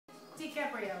dear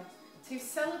Gabrielle, to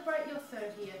celebrate your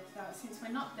 30th, since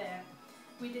we're not there,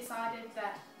 we decided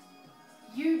that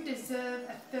you deserve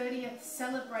a 30th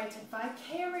celebrated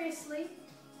vicariously,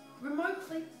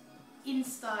 remotely, in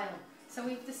style. So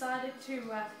we've decided to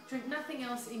drink nothing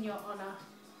else in your honour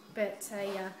but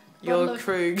a your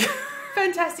Krug.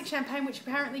 Fantastic champagne, which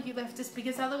apparently you left us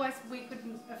because otherwise we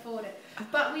couldn't afford it.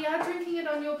 But we are drinking it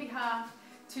on your behalf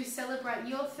to celebrate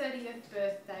your 30th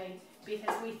birthday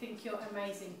because we think you're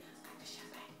amazing. Crack the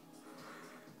champagne.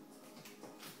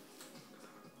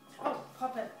 Oh,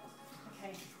 pop it.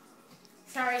 Okay.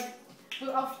 Sorry,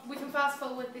 we can fast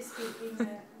forward this bit in the... No,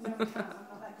 we can't. I'm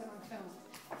not that good on film.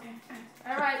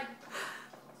 Alright.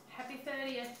 Happy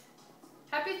 30th.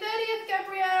 Happy 30th,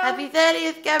 Gabrielle! Happy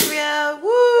 30th, Gabrielle!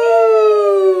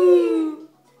 Woo!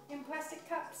 In plastic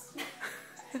cups.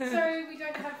 Sorry, we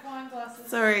don't have wine glasses.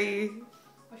 Sorry.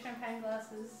 Or champagne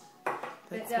glasses.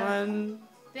 That's But, one.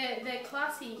 They're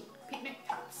classy picnic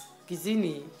cups.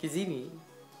 Guzzini. Guzzini.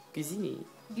 Guzzini.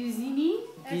 Guzzini?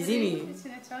 Guzzini. It's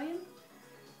in Italian.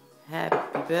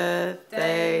 Happy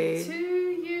birthday To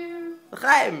you.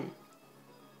 Chaim.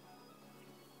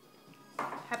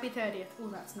 Happy 30th. Oh,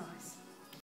 that's nice.